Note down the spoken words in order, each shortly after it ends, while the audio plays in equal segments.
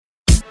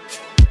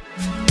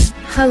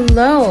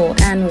Hello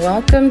and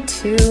welcome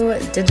to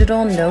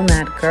Digital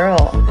Nomad Girl.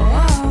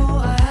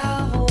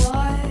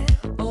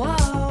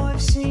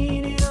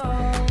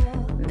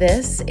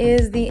 This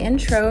is the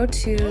intro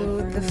to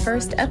the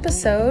first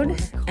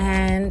episode,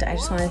 and I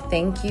just want to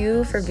thank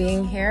you for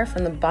being here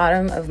from the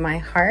bottom of my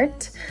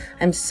heart.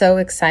 I'm so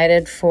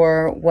excited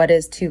for what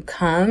is to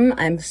come.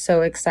 I'm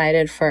so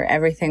excited for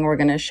everything we're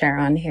going to share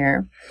on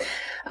here.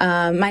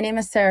 My name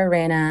is Sarah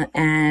Reyna,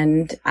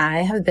 and I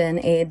have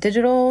been a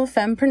digital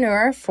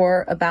fempreneur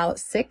for about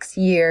 6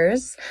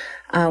 years.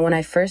 When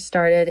I first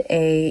started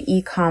a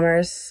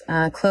e-commerce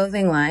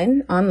clothing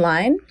line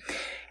online,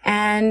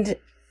 and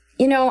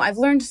you know, I've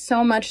learned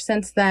so much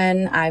since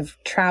then.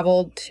 I've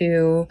traveled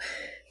to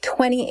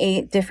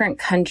 28 different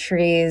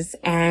countries,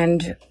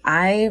 and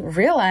I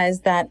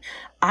realized that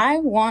I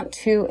want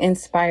to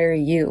inspire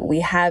you.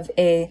 We have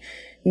a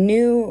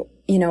new,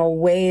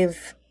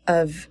 wave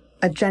of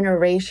a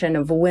generation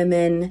of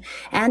women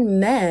and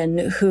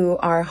men who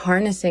are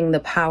harnessing the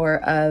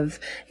power of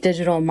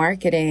digital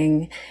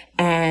marketing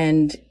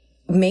and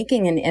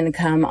making an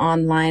income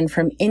online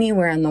from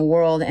anywhere in the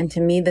world. And to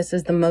me, this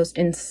is the most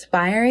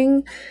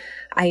inspiring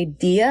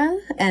idea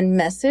and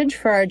message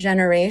for our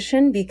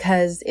generation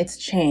because it's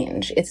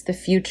change. It's the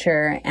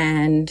future,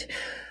 and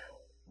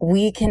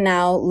we can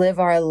now live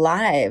our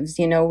lives.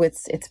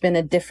 It's been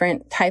a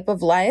different type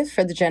of life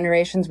for the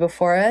generations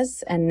before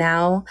us, and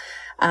now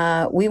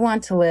we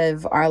want to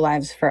live our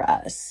lives for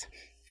us.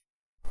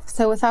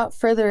 So without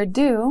further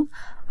ado,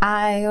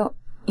 I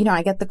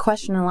get the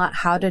question a lot,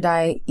 how did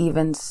I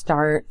even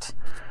start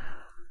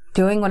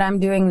doing what I'm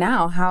doing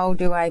now? How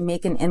do I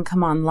make an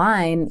income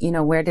online?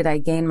 Where did I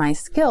gain my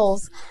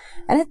skills?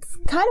 And it's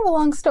kind of a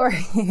long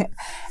story.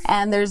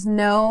 And there's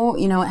no,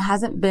 it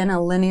hasn't been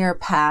a linear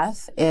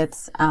path.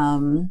 It's, a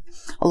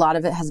lot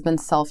of it has been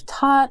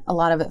self-taught. A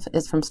lot of it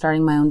is from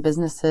starting my own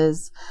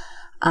businesses.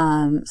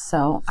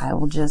 So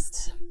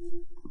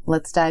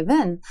let's dive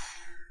in.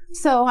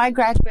 So I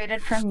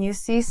graduated from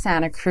UC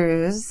Santa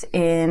Cruz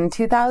in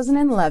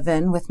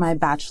 2011 with my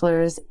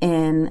bachelor's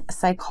in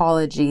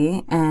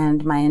psychology,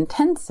 and my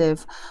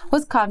intensive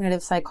was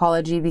cognitive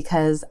psychology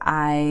because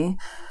I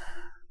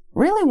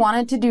really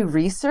wanted to do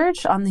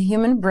research on the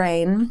human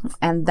brain,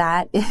 and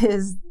that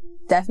is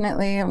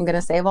definitely, I'm going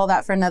to save all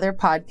that for another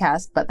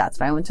podcast, but that's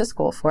what I went to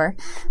school for.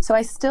 So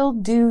I still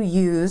do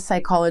use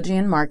psychology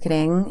and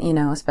marketing,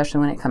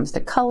 especially when it comes to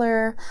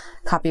color,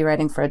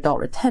 copywriting for adult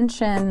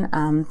retention,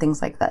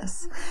 things like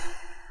this.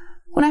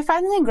 When I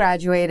finally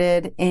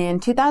graduated in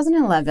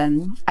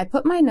 2011, I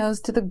put my nose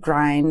to the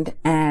grind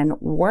and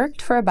worked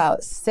for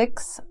about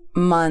 6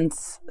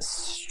 months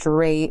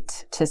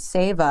straight to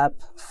save up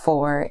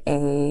for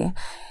a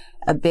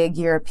big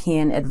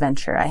European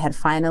adventure. I had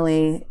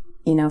finally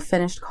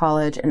finished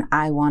college, and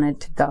I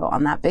wanted to go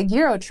on that big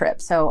Euro trip.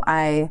 So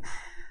I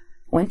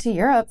went to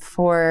Europe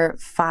for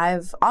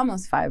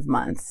almost 5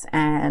 months,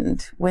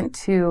 and went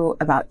to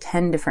about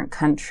 10 different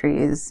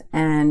countries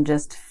and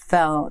just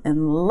fell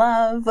in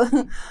love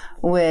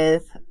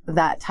with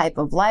that type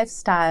of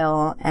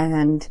lifestyle.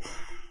 And,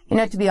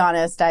 to be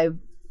honest, I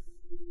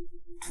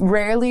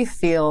rarely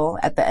feel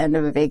at the end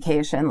of a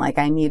vacation like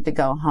I need to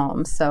go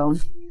home. So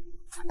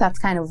that's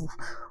kind of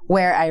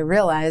where I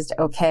realized,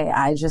 okay,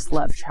 I just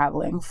love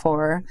traveling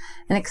for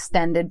an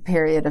extended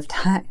period of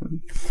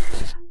time.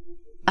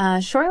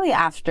 Shortly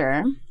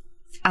after,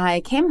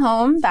 I came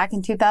home back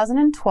in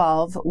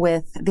 2012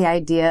 with the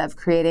idea of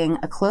creating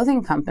a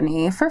clothing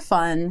company for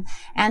fun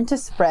and to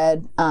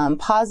spread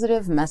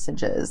positive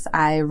messages.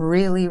 I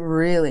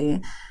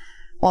really,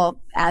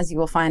 well, as you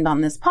will find on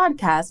this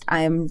podcast,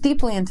 I am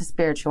deeply into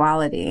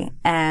spirituality.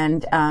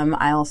 And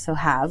I also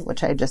have,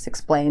 which I just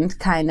explained,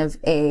 kind of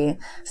a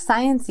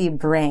science-y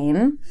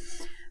brain.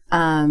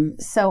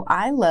 So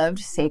I loved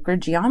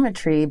sacred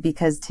geometry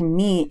because to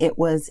me, it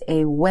was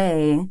a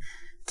way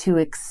to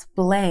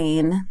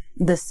explain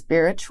the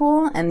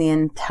spiritual and the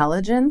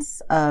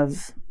intelligence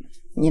of,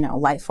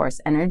 life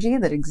force energy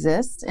that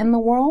exists in the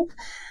world,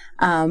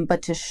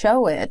 but to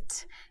show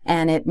it.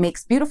 And it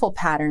makes beautiful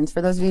patterns.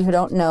 For those of you who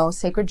don't know,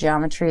 sacred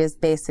geometry is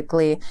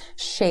basically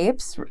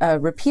shapes,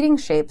 repeating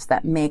shapes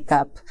that make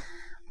up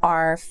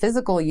our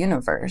physical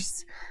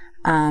universe,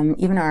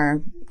 even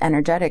our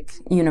energetic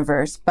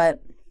universe.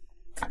 But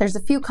there's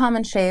a few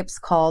common shapes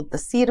called the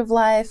seed of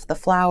life, the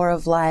flower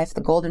of life, the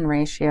golden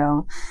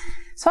ratio.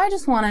 So I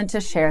just wanted to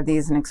share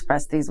these and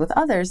express these with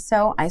others.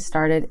 So I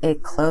started a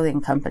clothing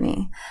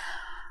company.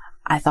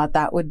 I thought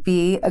that would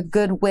be a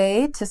good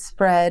way to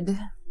spread,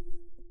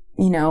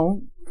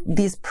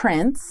 these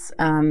prints,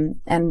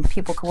 and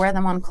people could wear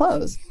them on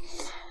clothes.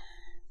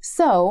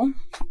 So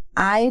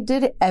I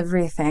did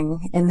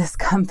everything in this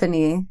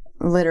company.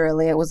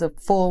 Literally, it was a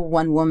full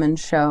one-woman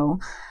show.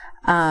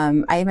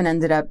 I even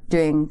ended up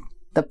doing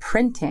the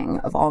printing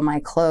of all my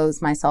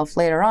clothes myself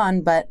later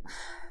on, but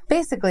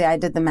basically I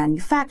did the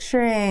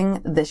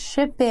manufacturing, the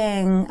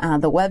shipping,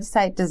 the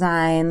website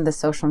design, the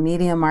social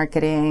media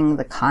marketing,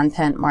 the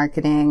content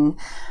marketing,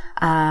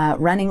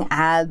 running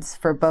ads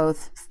for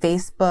both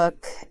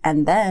Facebook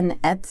and then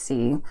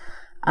Etsy,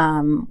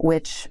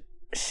 which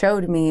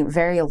showed me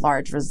very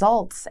large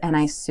results, and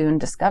I soon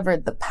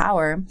discovered the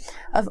power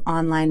of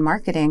online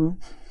marketing.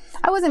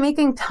 I wasn't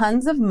making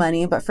tons of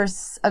money, but for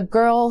a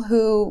girl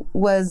who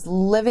was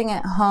living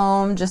at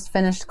home, just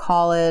finished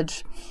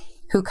college,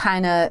 who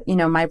kind of,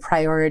 my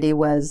priority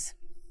was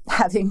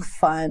having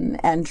fun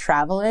and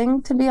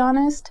traveling, to be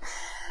honest,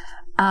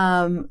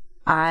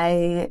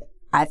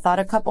 I thought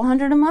a couple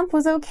hundred a month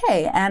was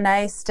okay. And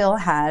I still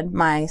had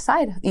my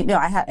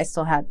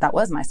that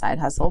was my side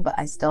hustle, but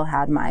I still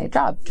had my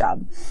job.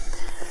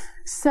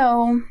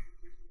 So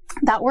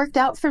that worked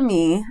out for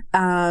me.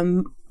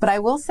 But I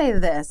will say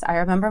this. I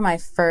remember my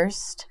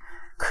first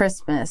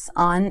Christmas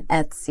on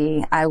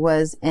Etsy. I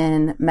was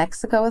in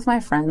Mexico with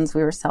my friends.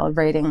 We were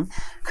celebrating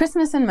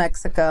Christmas in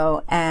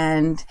Mexico,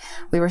 and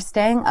we were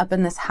staying up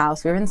in this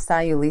house. We were in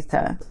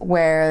Sayulita,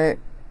 where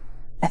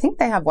I think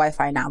they have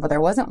Wi-Fi now, but there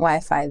wasn't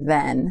Wi-Fi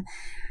then.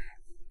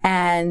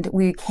 And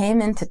we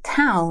came into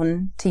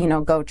town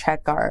to, go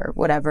check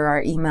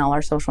our email,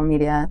 our social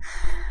media,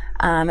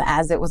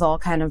 as it was all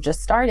kind of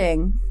just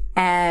starting.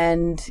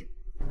 And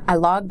I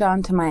logged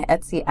on to my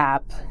Etsy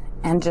app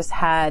and just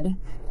had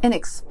an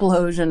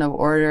explosion of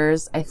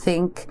orders. I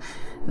think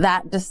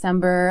that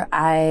December,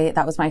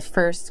 that was my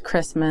first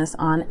Christmas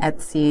on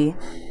Etsy.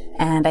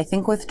 And I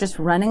think with just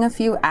running a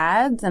few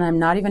ads, and I'm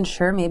not even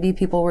sure, maybe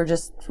people were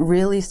just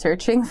really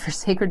searching for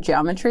sacred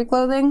geometry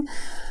clothing,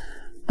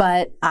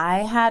 but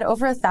I had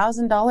over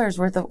 $1,000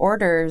 worth of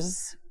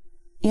orders,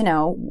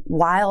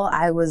 while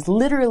I was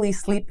literally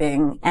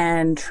sleeping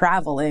and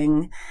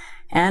traveling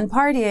and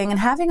partying and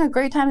having a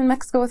great time in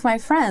Mexico with my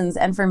friends.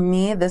 And for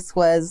me, this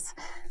was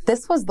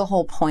the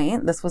whole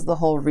point. This was the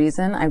whole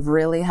reason. I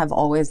really have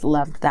always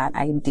loved that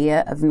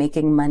idea of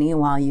making money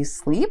while you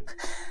sleep.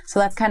 So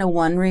that's kind of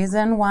one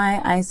reason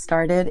why I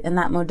started in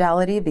that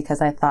modality, because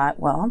I thought,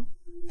 well,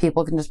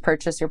 people can just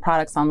purchase your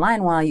products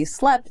online while you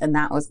slept. And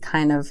that was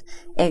kind of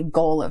a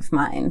goal of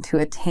mine, to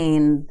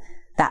attain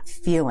that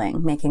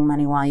feeling, making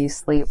money while you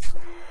sleep.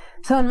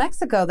 So in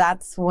Mexico,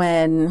 that's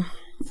when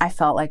I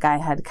felt like I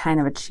had kind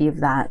of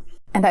achieved that.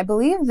 And I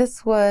believe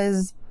this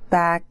was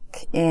December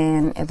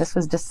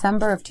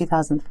of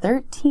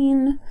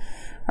 2013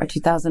 or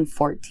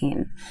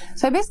 2014.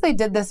 So I basically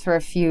did this for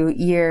a few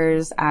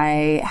years.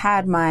 I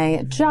had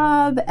my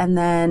job, and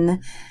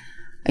then,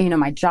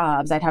 my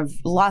jobs, I'd have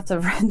lots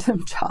of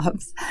random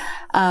jobs.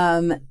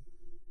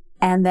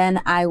 And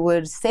then I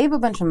would save a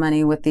bunch of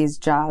money with these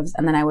jobs,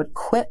 and then I would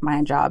quit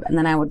my job, and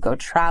then I would go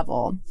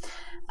travel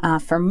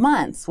for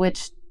months,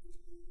 which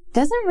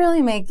doesn't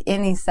really make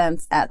any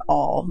sense at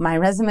all. My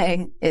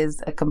resume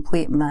is a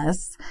complete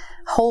mess,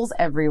 holes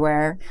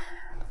everywhere,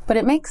 but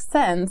it makes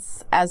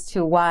sense as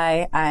to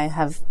why I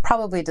have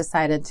probably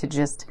decided to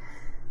just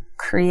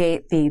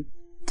create the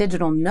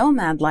digital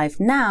nomad life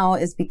now,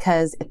 is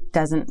because it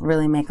doesn't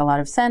really make a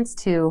lot of sense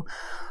to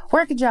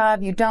work a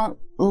job you don't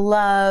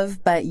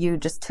love, but you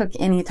just took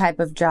any type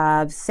of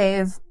job,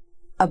 save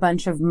a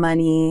bunch of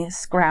money,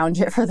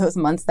 scrounge it for those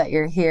months that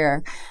you're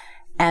here.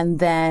 And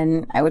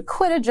then I would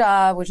quit a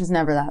job, which is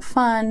never that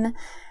fun.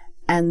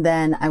 And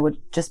then I would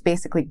just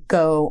basically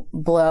go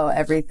blow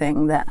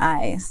everything that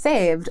I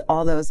saved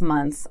all those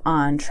months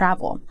on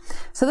travel.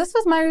 So this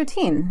was my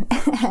routine,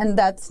 and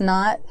that's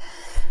not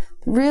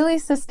really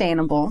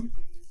sustainable.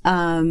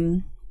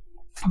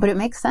 But it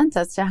makes sense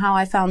as to how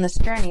I found this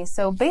journey.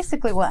 So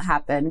basically what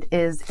happened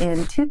is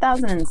in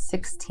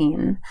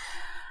 2016,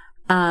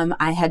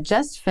 I had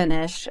just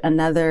finished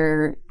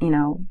another,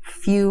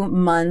 few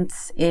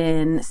months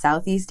in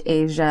Southeast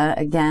Asia.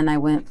 Again, I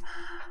went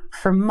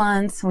for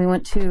months. We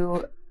went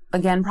to,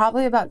 again,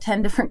 probably about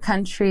 10 different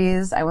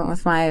countries. I went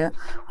with one of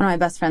my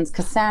best friends,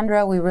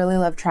 Cassandra. We really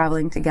loved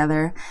traveling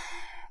together.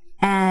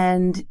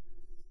 And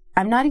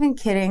I'm not even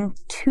kidding,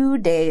 2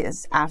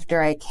 days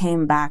after I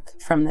came back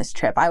from this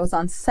trip, I was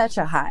on such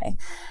a high.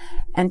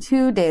 And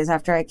 2 days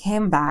after I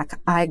came back,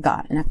 I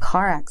got in a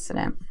car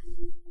accident.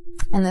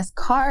 And this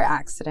car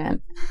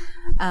accident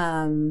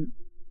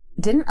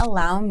didn't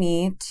allow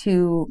me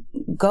to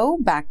go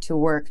back to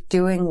work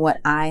doing what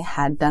I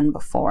had done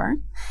before.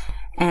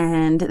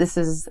 And this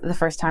is the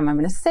first time I'm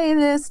going to say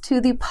this to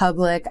the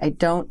public. I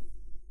don't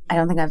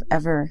think I've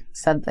ever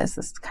said this.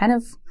 It's kind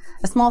of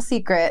a small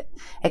secret,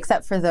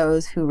 except for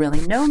those who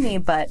really know me.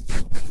 But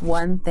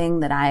one thing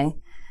that I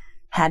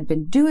had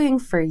been doing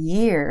for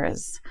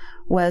years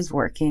was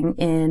working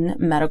in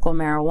medical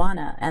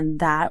marijuana. And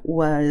that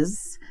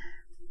was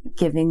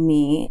giving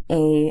me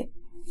a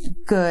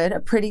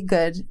pretty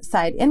good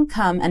side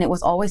income. And it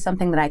was always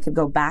something that I could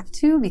go back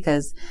to,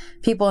 because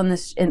people in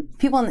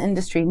the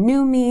industry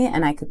knew me,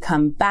 and I could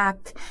come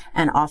back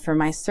and offer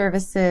my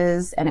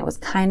services. And it was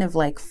kind of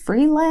like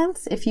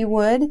freelance, if you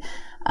would.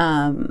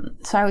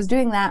 So I was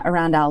doing that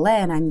around LA,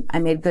 and I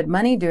made good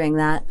money doing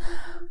that.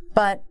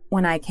 But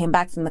when I came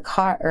back from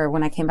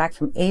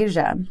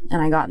Asia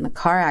and I got in the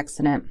car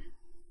accident,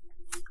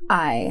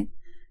 I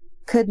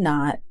could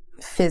not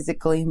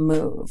physically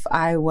move.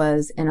 I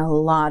was in a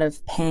lot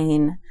of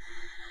pain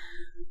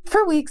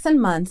for weeks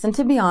and months. And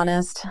to be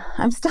honest,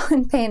 I'm still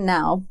in pain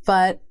now,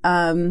 but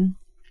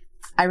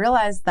I I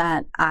realized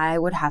that I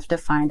would have to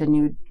find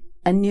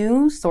a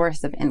new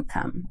source of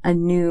income, a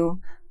new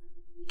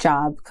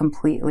job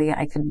completely.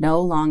 I could no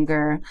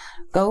longer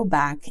go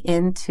back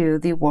into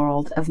the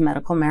world of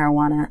medical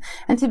marijuana.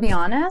 And to be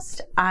honest,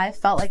 I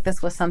felt like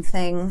this was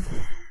something,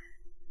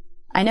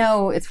 I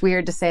know it's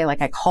weird to say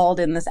like I called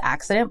in this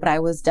accident, but I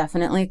was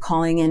definitely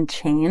calling in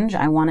change.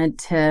 I wanted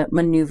to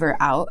maneuver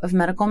out of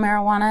medical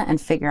marijuana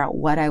and figure out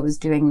what I was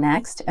doing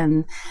next.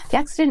 And the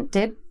accident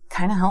did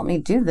kind of help me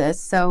do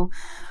this. So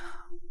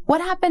what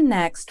happened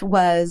next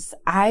was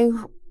I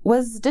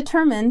was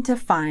determined to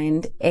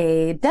find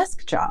a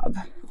desk job,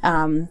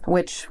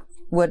 which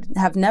would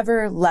have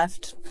never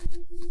left,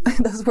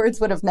 those words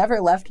would have never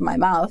left my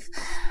mouth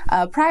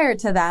prior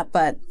to that,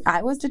 but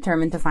I was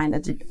determined to find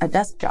a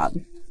desk job.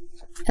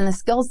 And the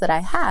skills that I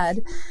had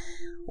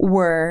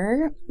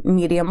were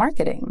media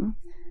marketing,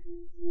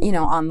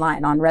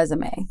 online, on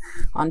resume,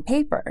 on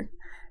paper.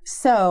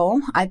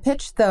 So I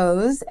pitched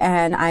those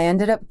and I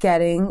ended up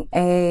getting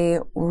a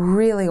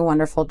really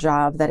wonderful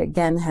job that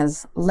again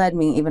has led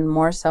me even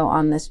more so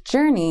on this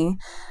journey.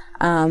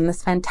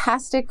 This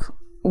fantastic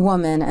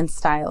woman and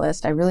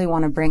stylist. I really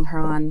want to bring her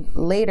on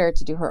later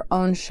to do her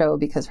own show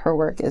because her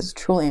work is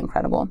truly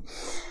incredible.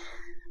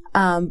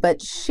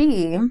 But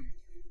she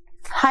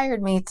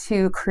hired me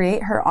to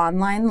create her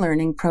online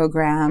learning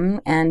program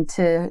and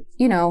to,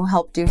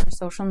 help do her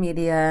social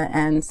media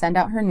and send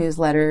out her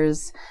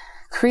newsletters,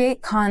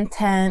 create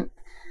content,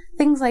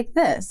 things like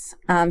this.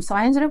 So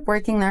I ended up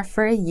working there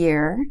for a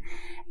year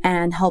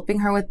and helping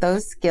her with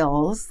those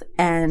skills.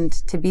 And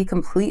to be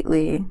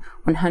completely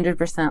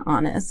 100%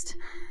 honest,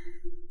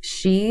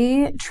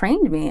 she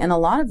trained me in a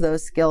lot of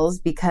those skills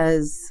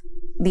because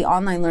the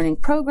online learning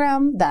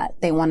program that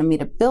they wanted me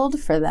to build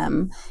for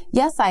them,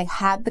 yes, I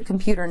had the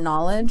computer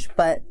knowledge,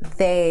 but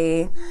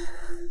they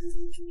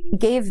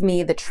gave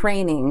me the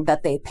training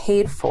that they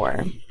paid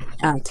for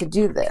to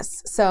do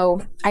this.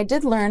 So I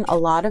did learn a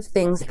lot of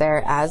things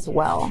there as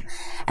well.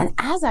 And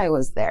as I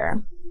was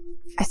there,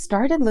 I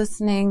started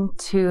listening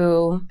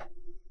to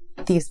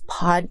these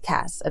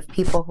podcasts of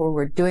people who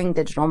were doing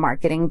digital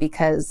marketing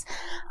because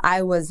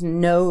I was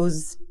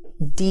nose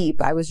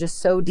deep. I was just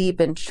so deep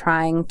in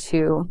trying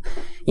to,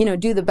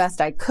 do the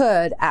best I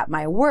could at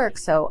my work.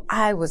 So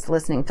I was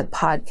listening to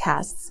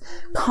podcasts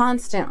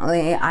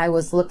constantly. I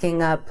was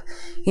looking up,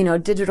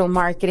 digital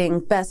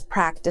marketing best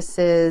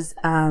practices.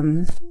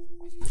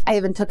 I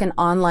even took an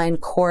online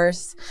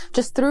course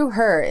just through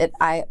her.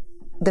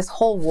 This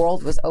whole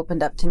world was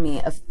opened up to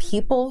me of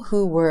people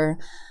who were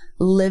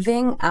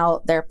living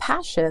out their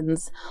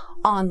passions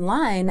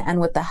online and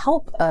with the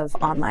help of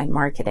online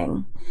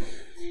marketing.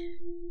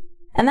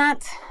 And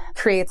that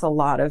creates a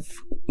lot of,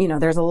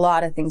 there's a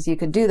lot of things you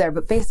could do there,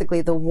 but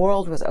basically the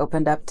world was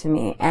opened up to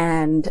me.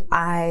 And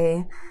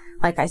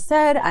like I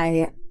said,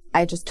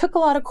 I just took a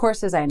lot of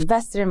courses. I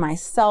invested in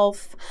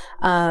myself,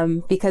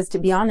 because to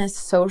be honest,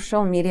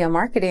 social media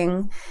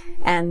marketing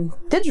and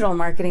digital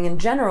marketing in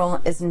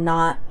general is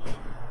not,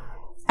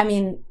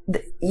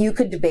 you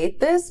could debate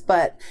this,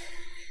 but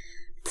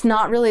it's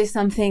not really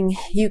something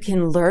you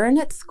can learn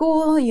at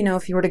school.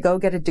 If you were to go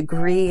get a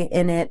degree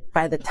in it,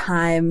 by the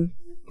time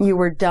you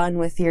were done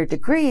with your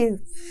degree,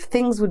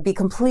 things would be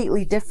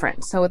completely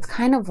different. So it's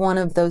kind of one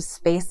of those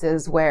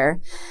spaces where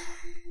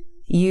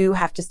you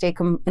have to stay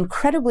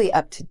incredibly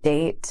up to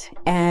date,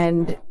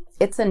 and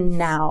it's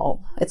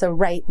a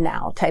right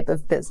now type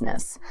of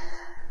business.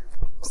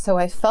 So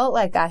I felt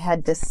like I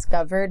had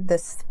discovered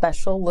this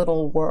special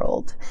little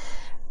world,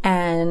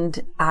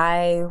 and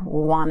I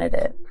wanted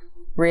it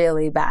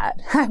really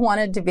bad. I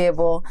wanted to be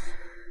able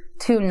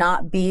to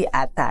not be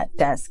at that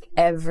desk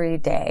every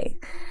day.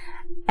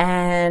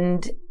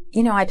 And,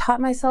 I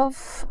taught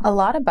myself a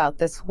lot about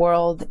this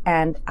world,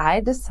 and I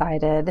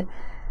decided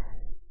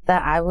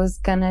that I was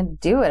going to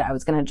do it. I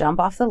was going to jump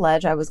off the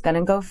ledge. I was going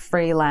to go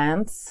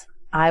freelance.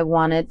 I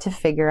wanted to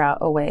figure out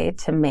a way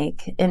to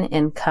make an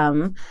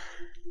income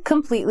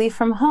completely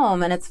from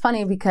home. And it's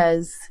funny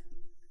because,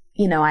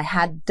 I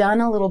had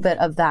done a little bit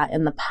of that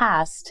in the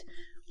past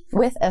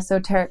with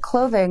esoteric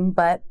clothing,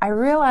 but I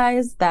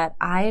realized that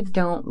I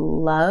don't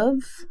love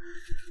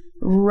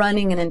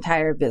running an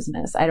entire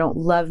business. I don't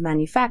love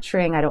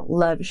manufacturing. I don't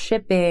love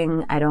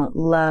shipping. I don't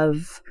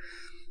love,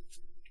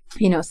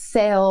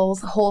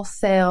 sales,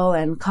 wholesale,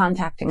 and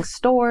contacting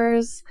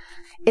stores.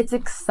 It's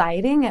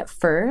exciting at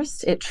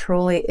first. It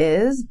truly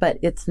is, but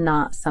it's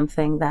not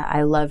something that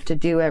I love to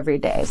do every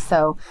day.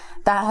 So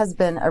that has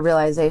been a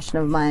realization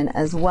of mine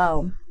as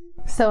well.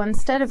 So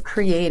instead of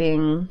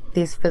creating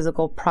these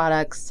physical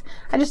products,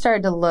 I just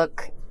started to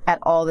look at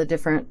all the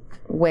different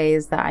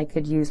ways that I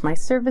could use my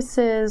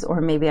services,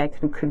 or maybe I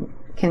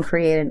can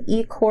create an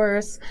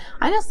e-course.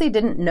 I honestly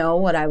didn't know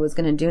what I was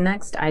going to do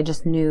next. I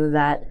just knew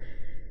that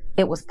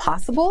it was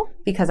possible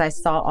because I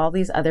saw all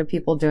these other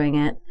people doing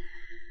it.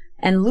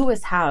 And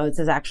Lewis Howes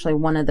is actually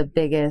one of the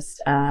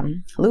biggest.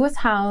 Lewis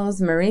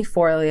Howes, Marie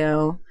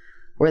Forleo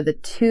were the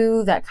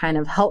two that kind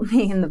of helped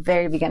me in the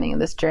very beginning of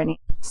this journey.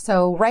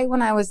 So right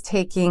when I was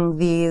taking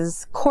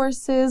these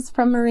courses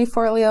from Marie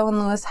Forleo and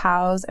Lewis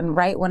Howes, and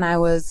right when I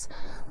was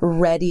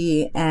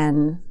ready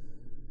and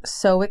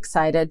so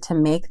excited to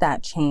make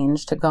that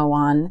change, to go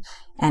on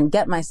and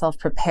get myself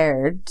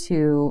prepared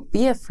to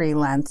be a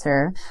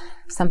freelancer,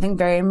 something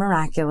very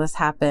miraculous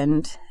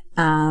happened.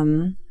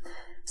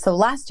 So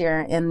last year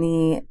in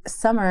the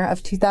summer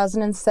of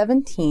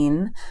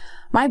 2017,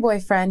 my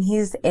boyfriend,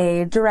 he's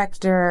a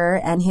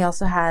director, and he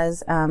also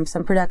has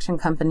some production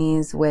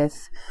companies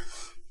with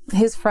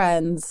his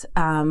friends,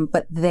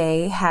 but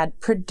they had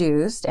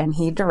produced and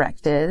he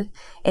directed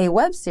a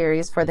web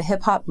series for the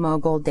hip hop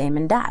mogul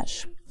Damon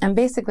Dash. And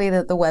basically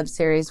the web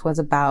series was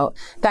about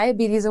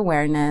diabetes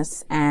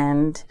awareness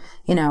and,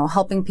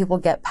 helping people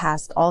get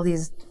past all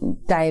these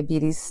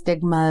diabetes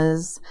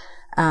stigmas.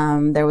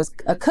 There was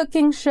a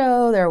cooking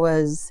show. There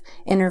was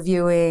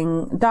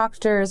interviewing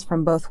doctors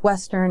from both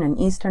Western and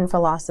Eastern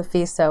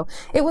philosophy. So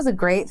it was a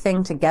great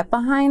thing to get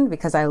behind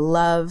because I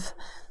love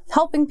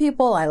helping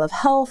people. I love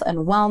health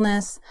and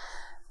wellness.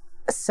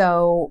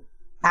 So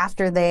as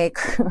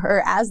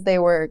they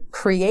were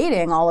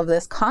creating all of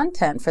this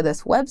content for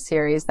this web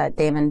series that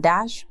Damon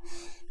Dash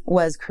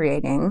was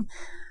creating,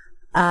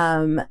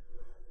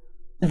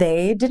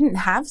 they didn't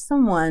have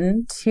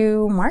someone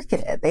to market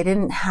it. They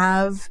didn't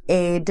have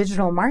a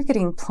digital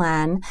marketing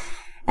plan.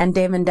 And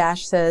Damon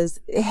Dash says,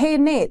 "Hey,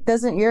 Nate,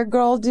 doesn't your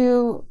girl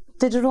do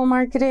digital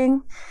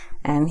marketing?"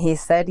 And he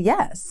said,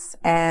 yes.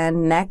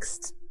 And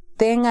next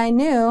thing I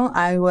knew,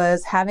 I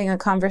was having a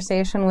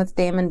conversation with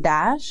Damon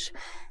Dash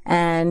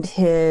and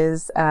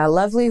his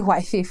lovely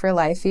wifey for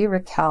lifey,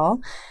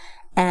 Raquel.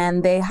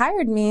 And they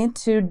hired me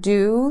to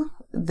do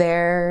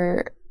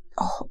their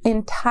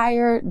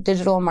entire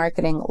digital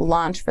marketing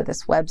launch for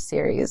this web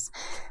series.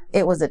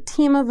 It was a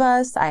team of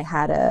us.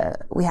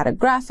 We had a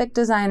graphic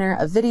designer,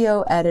 a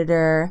video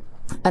editor,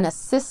 an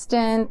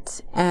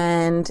assistant,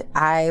 and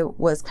I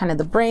was kind of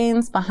the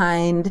brains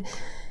behind,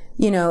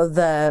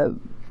 the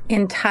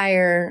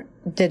entire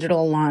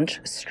digital launch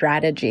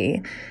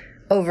strategy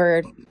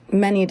over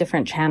many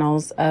different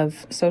channels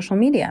of social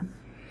media.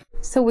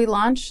 So we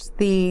launched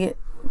the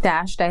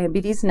Dash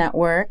Diabetes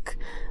Network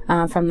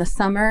from the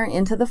summer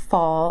into the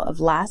fall of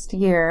last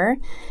year.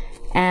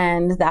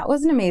 And that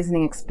was an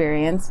amazing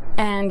experience.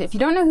 And if you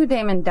don't know who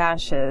Damon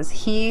Dash is,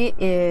 he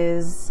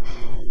is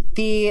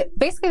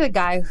basically the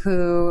guy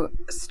who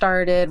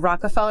started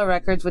Rockefeller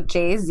Records with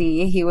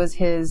Jay-Z. He was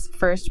his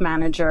first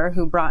manager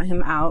who brought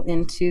him out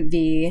into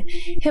the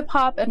hip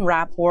hop and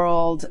rap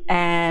world.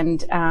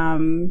 And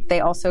they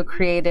also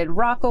created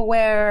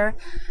Rockaware.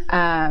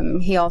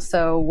 He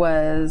also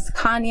was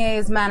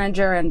Kanye's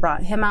manager and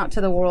brought him out to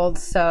the world.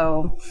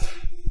 So,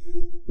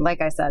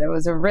 like I said, it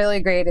was a really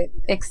great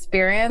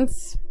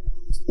experience,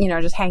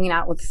 just hanging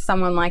out with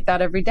someone like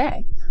that every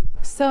day.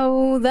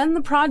 So then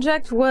the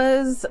project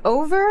was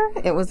over.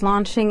 It was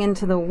launching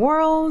into the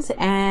world,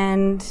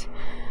 and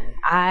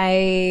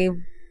I,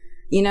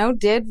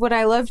 did what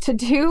I love to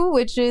do,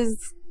 which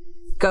is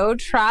go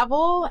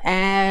travel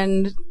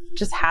and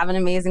just have an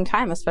amazing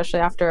time, especially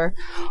after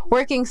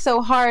working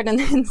so hard and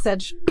in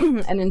such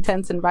an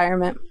intense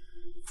environment.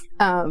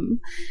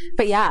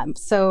 But yeah,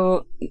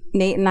 so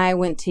Nate and I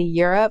went to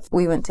Europe.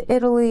 We went to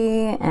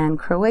Italy and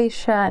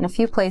Croatia and a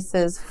few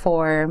places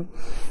for,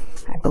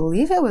 I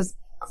believe it was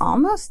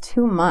almost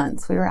 2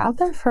 months. We were out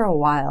there for a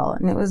while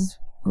and it was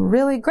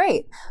really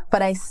great,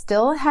 but I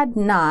still had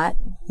not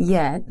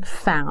yet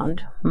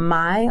found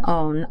my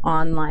own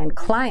online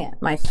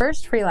client. My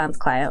first freelance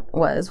client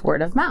was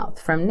word of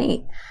mouth from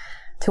Nate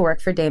to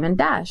work for Damon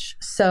Dash.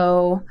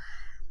 So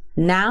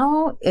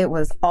now it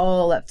was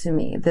all up to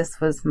me. This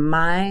was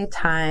my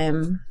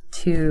time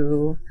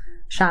to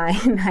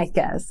shine, I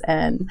guess,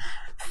 and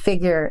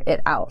figure it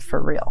out for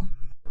real.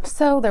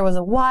 So there was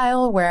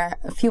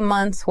a few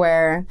months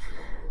where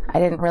I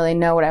didn't really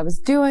know what I was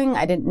doing.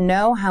 I didn't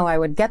know how I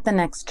would get the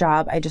next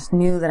job. I just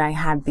knew that I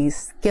had these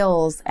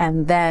skills.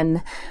 And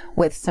then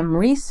with some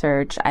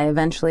research, I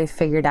eventually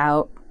figured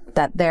out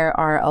that there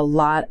are a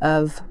lot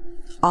of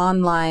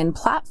online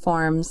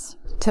platforms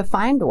to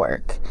find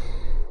work.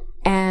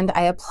 And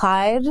I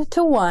applied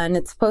to one.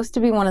 It's supposed to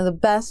be one of the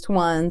best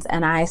ones.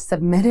 And I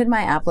submitted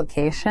my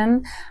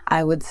application,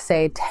 I would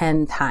say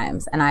 10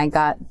 times. And I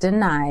got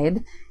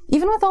denied,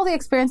 even with all the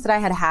experience that I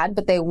had had,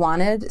 but they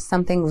wanted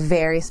something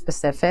very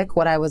specific.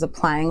 What I was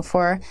applying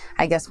for,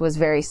 I guess, was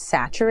very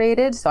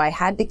saturated. So I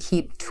had to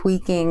keep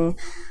tweaking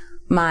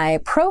my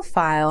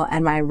profile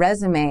and my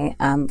resume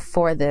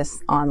for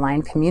this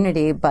online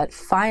community. But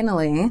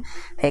finally,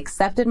 they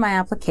accepted my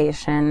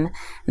application. And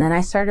then I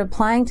started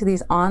applying to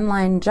these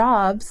online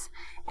jobs.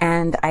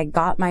 And I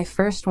got my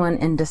first one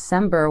in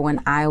December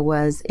when I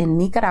was in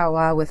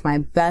Nicaragua with my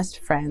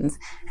best friends.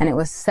 And it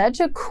was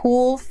such a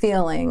cool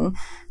feeling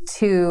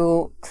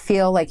to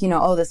feel like,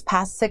 this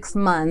past 6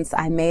 months,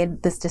 I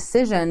made this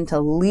decision to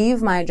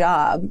leave my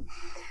job,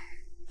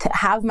 to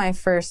have my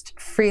first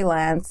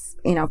freelance,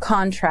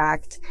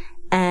 contract,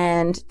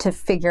 and to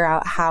figure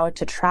out how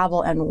to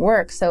travel and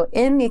work. So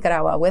in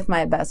Nicaragua with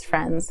my best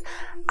friends,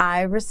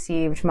 I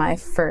received my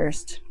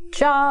first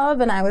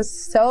job, and I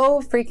was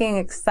so freaking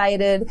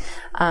excited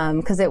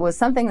because it was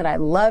something that I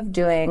love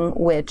doing,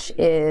 which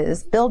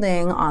is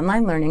building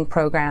online learning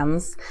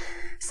programs.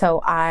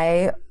 So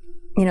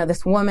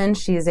this woman,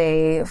 she's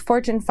a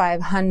Fortune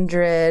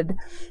 500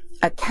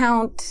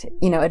 account,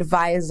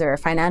 advisor,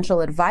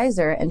 financial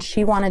advisor, and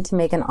she wanted to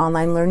make an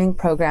online learning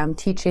program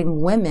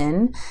teaching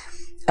women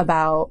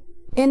about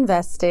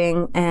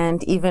investing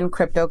and even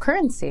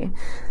cryptocurrency.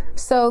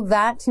 So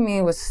that to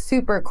me was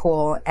super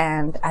cool,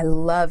 and I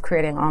love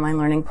creating online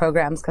learning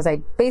programs because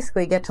I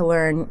basically get to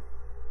learn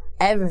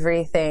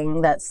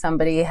everything that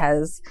somebody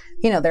has,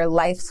 their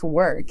life's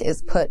work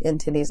is put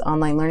into these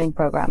online learning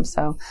programs.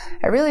 So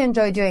I really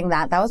enjoy doing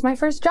that. That was my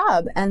first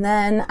job. And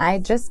then I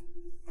just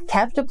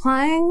kept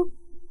applying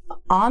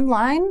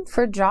online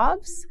for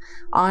jobs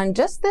on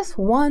just this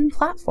one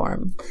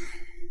platform.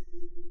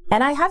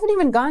 And I haven't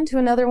even gone to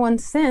another one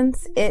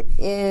since. It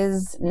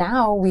is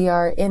now, we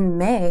are in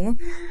May,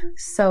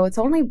 so it's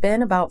only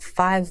been about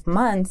 5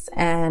 months,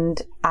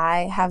 and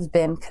I have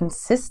been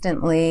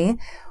consistently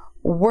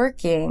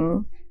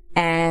working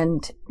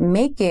and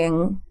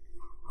making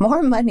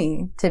more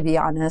money, to be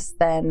honest,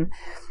 than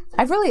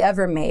I've really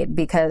ever made,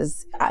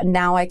 because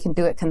now I can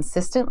do it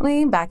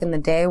consistently. Back in the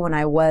day when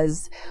I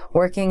was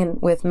working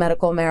with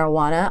medical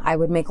marijuana, I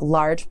would make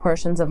large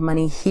portions of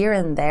money here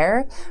and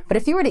there. But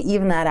if you were to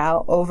even that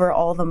out over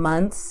all the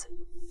months,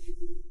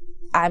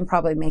 I'm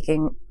probably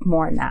making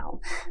more now.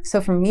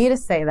 So for me to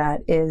say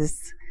that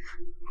is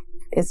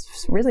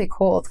really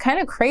cool. It's kind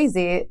of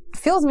crazy. It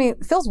feels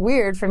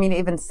weird for me to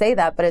even say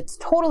that, but it's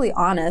totally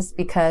honest,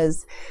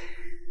 because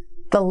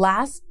the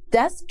last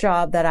desk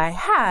job that I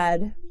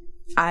had,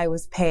 I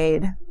was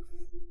paid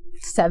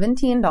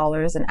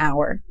 $17 an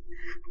hour,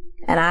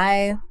 and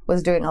I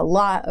was doing a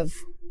lot of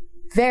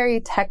very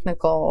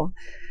technical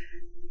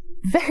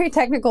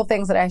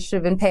things that I should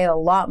have been paid a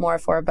lot more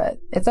for, but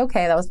it's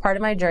okay. That was part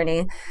of my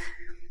journey.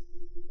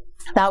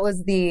 That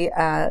was the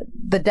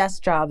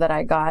desk job that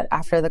I got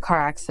after the car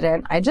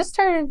accident. I just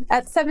started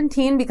at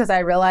 17 because I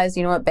realized,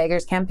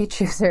 beggars can't be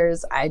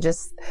choosers. I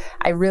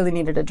really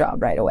needed a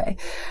job right away.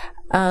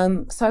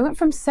 So I went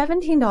from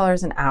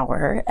 $17 an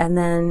hour, and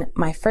then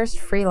my first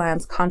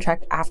freelance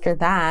contract after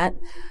that,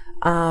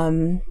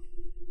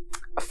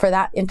 for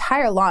that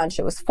entire launch,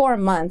 it was 4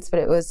 months, but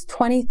it was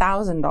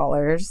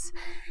 $20,000.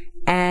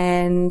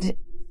 And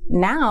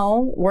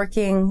now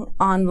working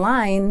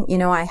online,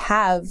 I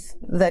have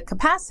the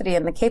capacity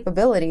and the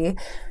capability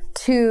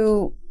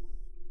to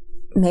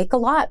make a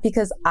lot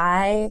because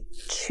I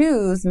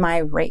choose my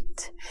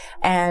rate.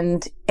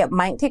 And it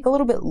might take a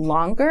little bit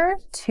longer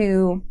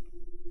to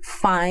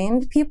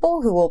find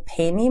people who will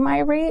pay me my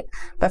rate,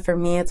 but for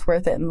me, it's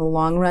worth it in the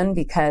long run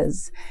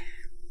because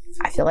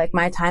I feel like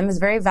my time is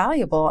very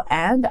valuable,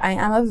 and I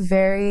am a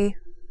very,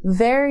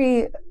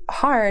 very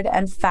hard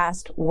and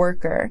fast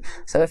worker.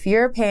 So if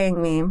you're paying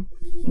me,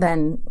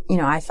 then,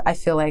 I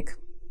feel like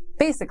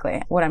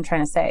basically what I'm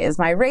trying to say is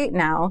my rate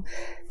now,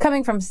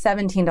 coming from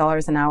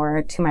 $17 an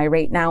hour to my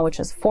rate now,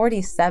 which is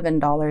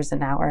 $47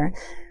 an hour,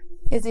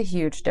 is a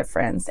huge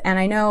difference. And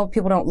I know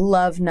people don't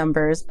love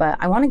numbers, but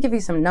I want to give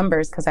you some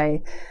numbers because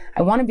I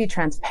want to be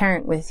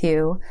transparent with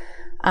you.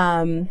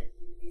 And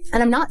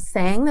I'm not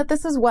saying that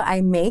this is what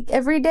I make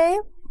every day,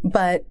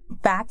 but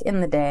back in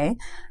the day,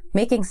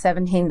 making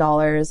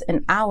 $17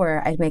 an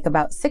hour, I'd make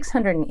about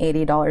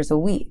 $680 a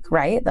week,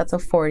 right? That's a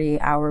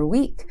 40-hour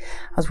week.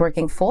 I was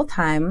working full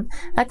time.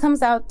 That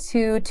comes out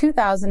to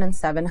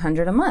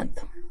 $2,700 a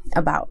month,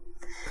 about.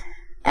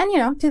 And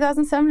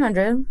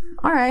 $2,700,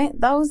 all right,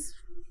 that was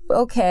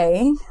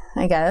okay,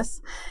 I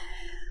guess.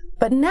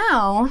 But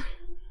now,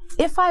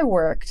 if I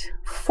worked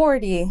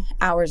 40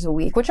 hours a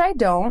week, which I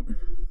don't,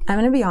 I'm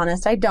going to be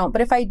honest, I don't,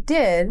 but if I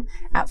did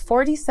at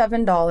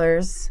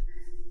 $47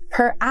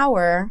 per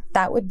hour,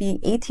 that would be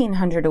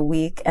 $1,800 a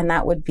week, and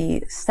that would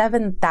be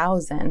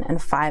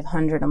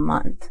 $7,500 a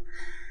month.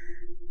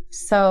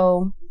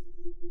 So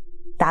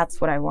that's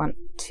what I want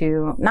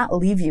to not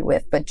leave you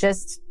with, but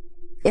just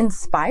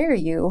inspire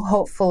you,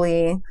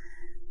 hopefully,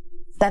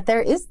 that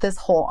there is this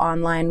whole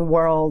online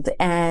world.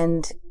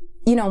 And,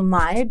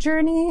 my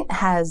journey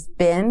has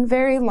been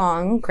very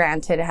long.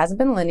 Granted, it hasn't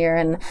been linear,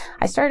 and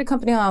I started a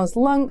company when I was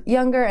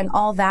younger and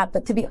all that.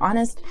 But to be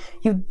honest,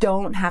 you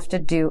don't have to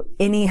do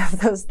any of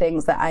those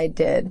things that I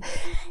did.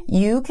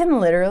 You can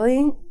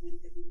literally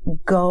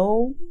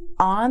go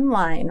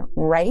online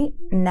right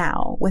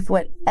now with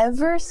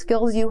whatever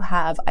skills you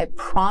have. I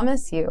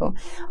promise you,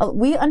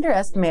 we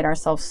underestimate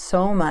ourselves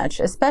so much,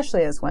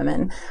 especially as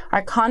women.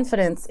 Our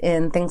confidence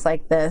in things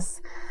like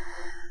this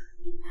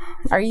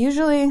are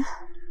usually,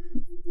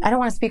 I don't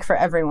want to speak for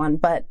everyone,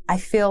 but I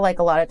feel like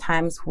a lot of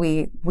times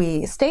we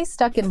stay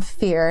stuck in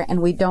fear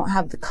and we don't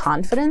have the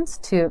confidence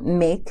to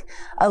make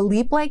a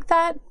leap like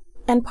that.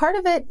 And part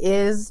of it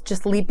is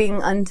just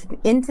leaping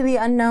into the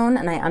unknown.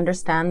 And I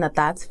understand that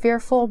that's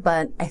fearful,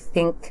 but I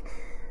think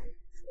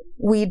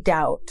we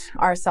doubt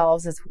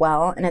ourselves as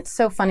well. And it's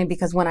so funny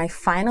because when I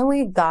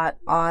finally got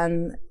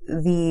on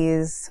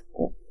these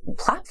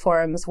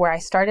platforms where I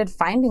started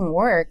finding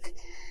work,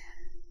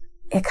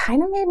 it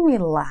kind of made me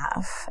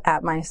laugh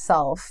at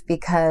myself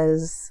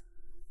because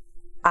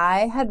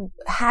I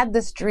had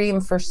this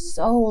dream for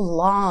so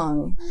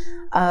long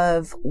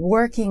of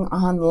working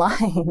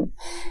online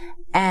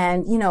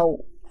and,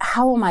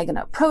 how am I going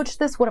to approach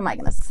this? What am I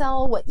going to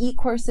sell? What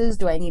e-courses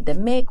do I need to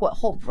make? What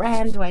whole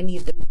brand do I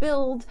need to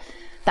build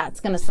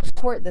that's going to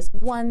support this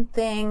one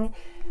thing?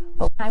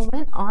 But when I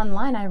went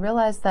online, I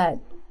realized that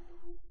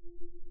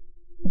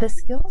the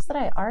skills that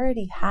I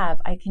already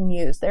have, I can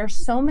use. There are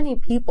so many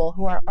people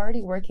who are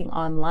already working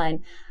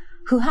online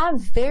who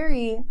have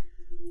very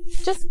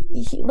just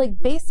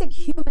like basic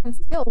human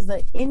skills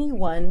that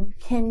anyone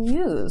can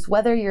use,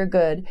 whether you're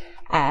good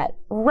at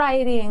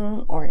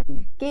writing or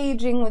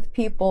engaging with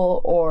people,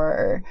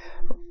 or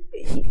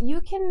you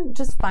can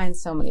just find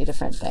so many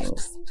different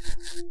things.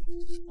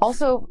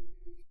 Also,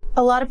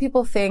 a lot of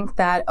people think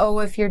that,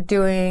 if you're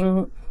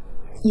doing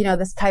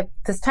this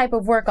type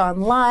of work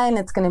online,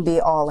 it's going to be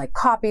all like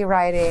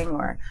copywriting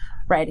or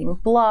writing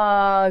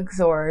blogs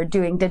or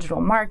doing digital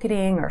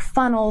marketing or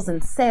funnels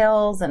and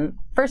sales. And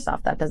first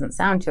off, that doesn't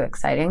sound too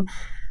exciting.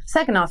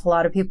 Second off, a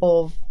lot of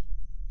people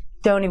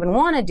don't even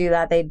want to do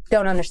that. They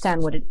don't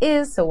understand what it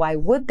is. So why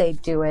would they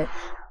do it?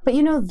 But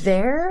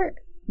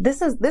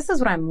this is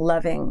what I'm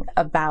loving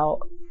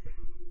about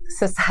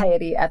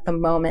society at the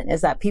moment,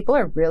 is that people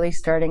are really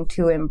starting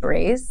to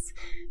embrace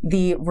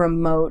the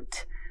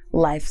remote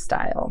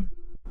lifestyle.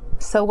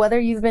 So whether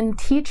you've been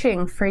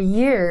teaching for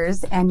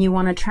years and you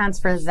want to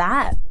transfer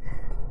that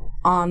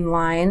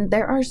online,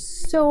 there are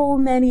so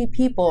many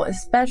people,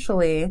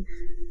 especially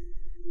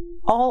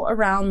all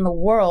around the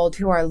world,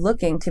 who are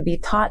looking to be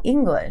taught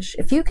English.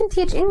 If you can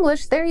teach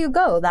English, there you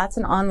go. That's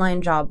an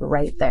online job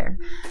right there.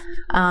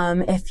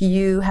 If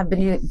you have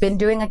been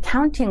doing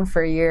accounting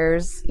for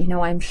years,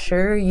 I'm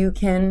sure you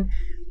can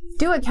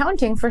do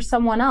accounting for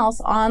someone else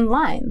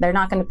online. They're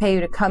not going to pay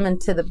you to come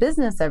into the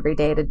business every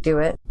day to do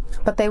it,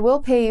 but they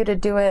will pay you to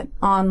do it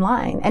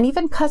online. And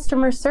even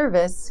customer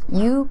service,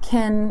 you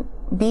can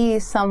be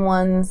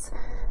someone's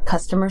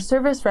customer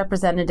service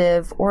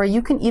representative, or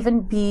you can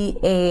even be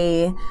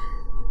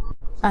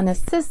an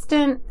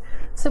assistant.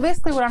 So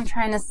basically what I'm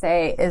trying to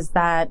say is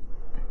that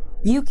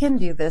you can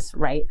do this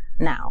right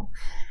now.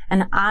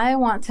 And I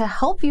want to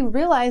help you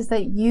realize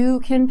that you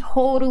can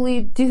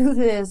totally do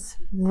this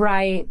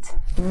right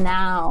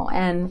now.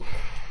 And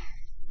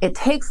it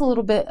takes a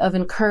little bit of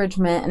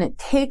encouragement and it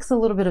takes a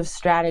little bit of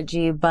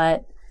strategy,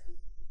 but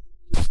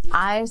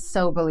I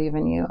so believe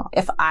in you.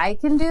 If I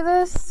can do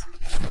this,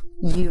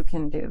 you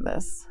can do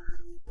this.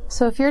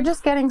 So if you're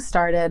just getting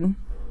started,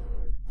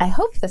 I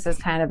hope this has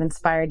kind of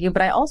inspired you,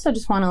 but I also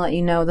just want to let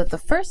you know that the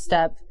first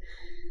step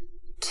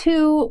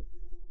to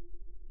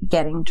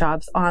getting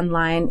jobs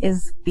online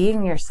is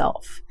being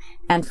yourself.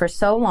 And for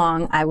so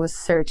long, I was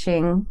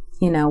searching,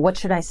 what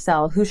should I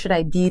sell? Who should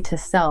I be to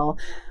sell?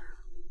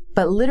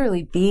 But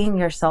literally being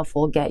yourself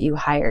will get you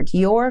hired.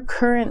 Your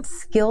current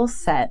skill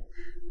set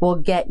will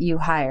get you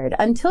hired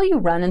until you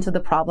run into the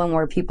problem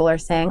where people are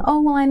saying,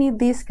 I need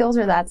these skills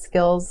or that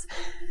skills.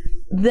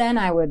 Then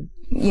I would,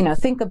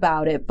 think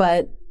about it.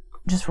 But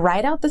just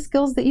write out the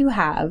skills that you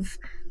have.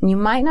 And you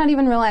might not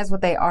even realize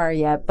what they are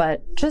yet,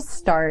 but just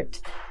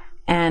start.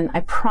 And I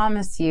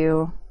promise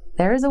you,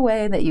 there is a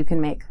way that you can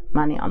make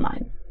money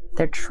online.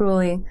 There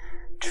truly,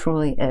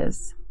 truly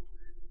is.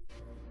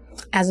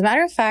 As a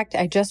matter of fact,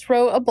 I just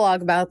wrote a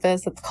blog about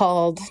this. It's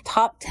called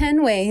Top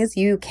 10 Ways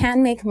You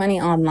Can Make Money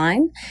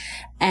Online.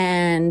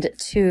 And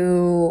if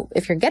you're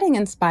getting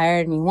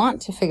inspired and you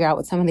want to figure out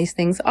what some of these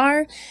things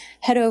are,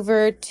 head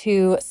over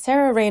to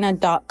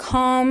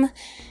sarahreyna.com.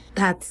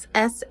 That's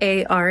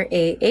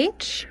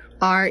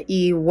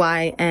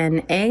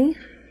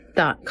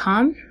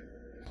SARAHREYNA.com.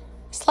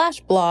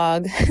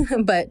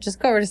 /blog, but just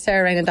go over to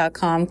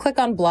sarahreyna.com, click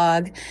on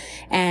blog,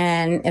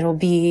 and it'll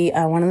be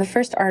one of the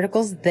first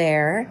articles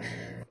there.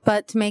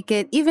 But to make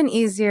it even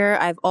easier,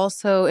 I've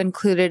also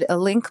included a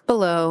link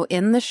below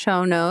in the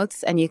show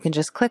notes, and you can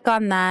just click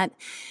on that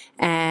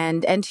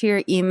and enter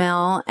your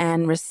email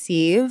and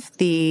receive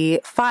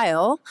the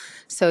file.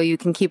 So you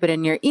can keep it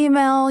in your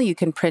email, you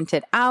can print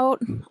it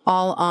out,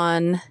 all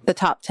on the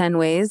top 10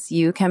 ways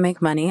you can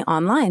make money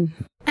online.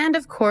 And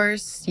of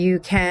course, you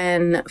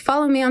can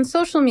follow me on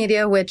social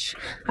media, which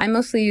I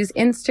mostly use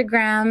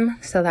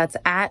Instagram. So that's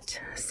at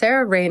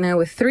Sarah Reyna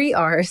with 3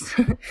 R's.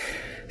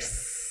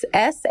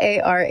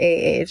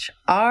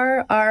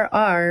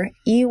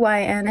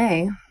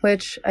 SARAHRRREYNA,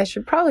 which I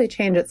should probably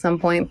change at some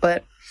point,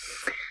 but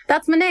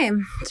that's my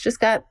name. It's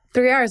just got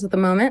 3 R's at the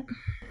moment.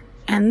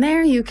 And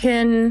there you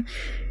can,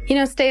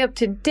 stay up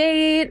to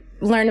date,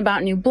 learn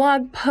about new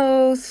blog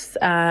posts,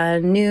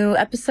 new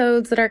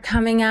episodes that are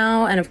coming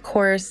out, and of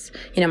course,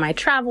 my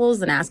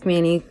travels, and ask me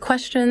any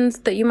questions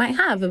that you might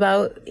have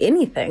about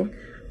anything.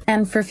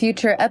 And for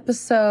future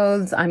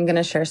episodes, I'm going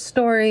to share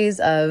stories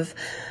of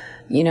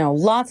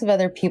lots of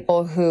other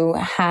people who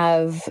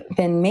have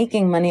been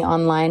making money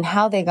online,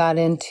 how they got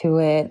into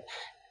it,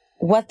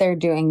 what they're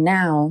doing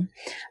now,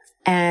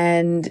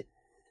 and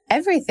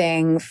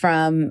everything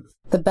from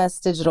the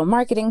best digital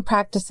marketing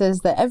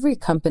practices that every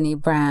company,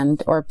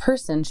 brand, or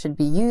person should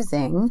be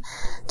using,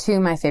 to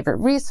my favorite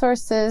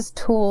resources,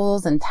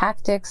 tools, and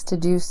tactics to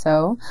do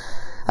so.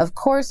 Of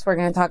course, we're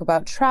going to talk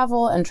about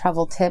travel and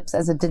travel tips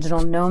as a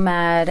digital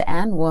nomad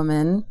and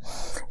woman.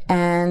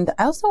 And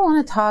I also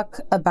want to talk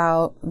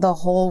about the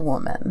whole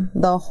woman,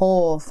 the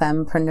whole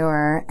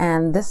fempreneur.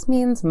 And this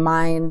means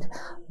mind,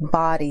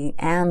 body,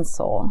 and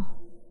soul.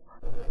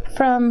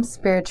 From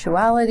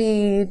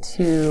spirituality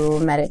to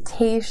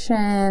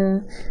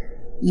meditation,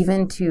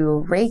 even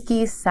to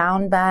Reiki,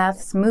 sound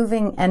baths,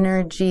 moving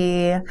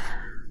energy.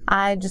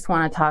 I just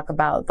want to talk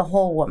about the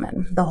whole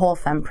woman, the whole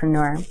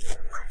fempreneur.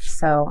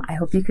 So I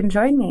hope you can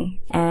join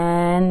me.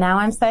 And now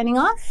I'm signing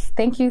off.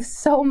 Thank you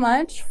so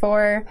much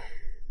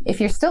if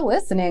you're still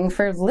listening,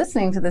 for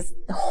listening to this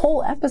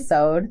whole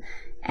episode.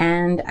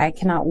 And I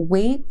cannot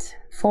wait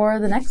for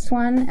the next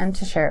one and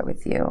to share it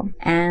with you.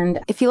 And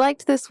if you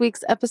liked this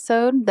week's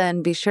episode,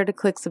 then be sure to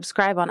click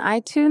subscribe on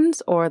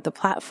iTunes or the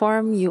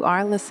platform you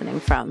are listening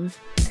from.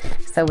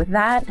 So with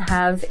that,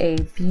 have a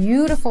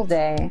beautiful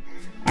day,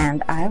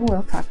 and I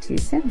will talk to you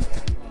soon.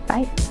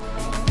 Bye.